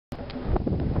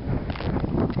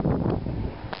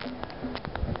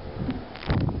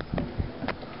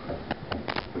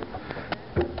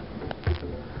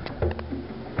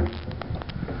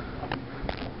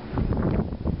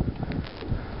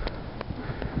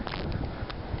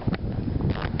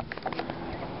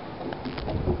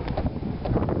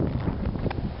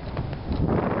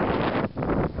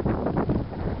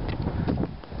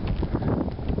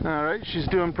Alright, she's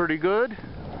doing pretty good.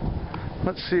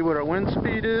 Let's see what our wind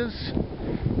speed is.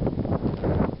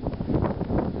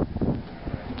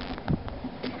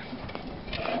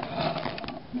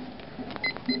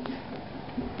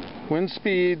 Wind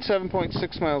speed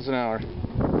 7.6 miles an hour.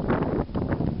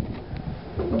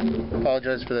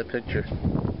 Apologize for that picture.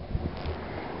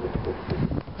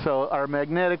 So our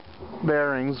magnetic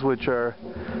bearings, which are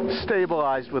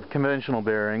stabilized with conventional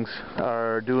bearings,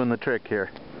 are doing the trick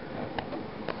here.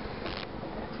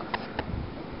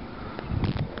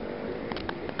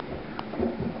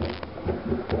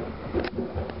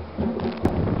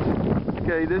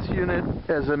 Okay, this unit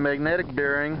has a magnetic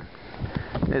bearing.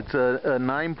 It's a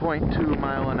 9.2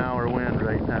 mile an hour wind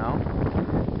right now,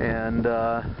 and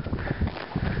the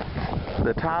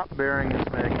top bearing is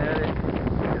magnetic.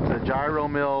 It's a gyro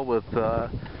mill with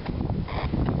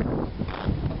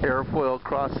airfoil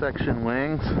cross-section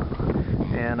wings,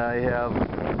 and I have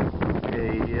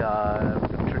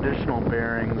a traditional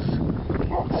bearings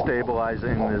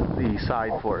stabilizing the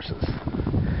side forces.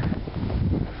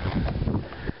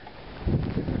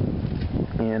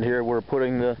 And here we're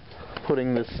putting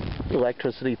this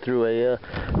electricity through a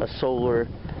solar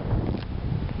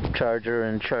charger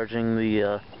and charging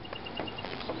the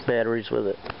batteries with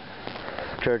it.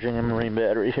 Charging a marine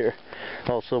battery here.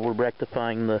 Also, we're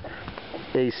rectifying the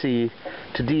AC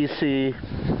to DC,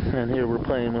 and here we're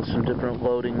playing with some different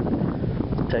loading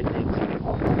techniques.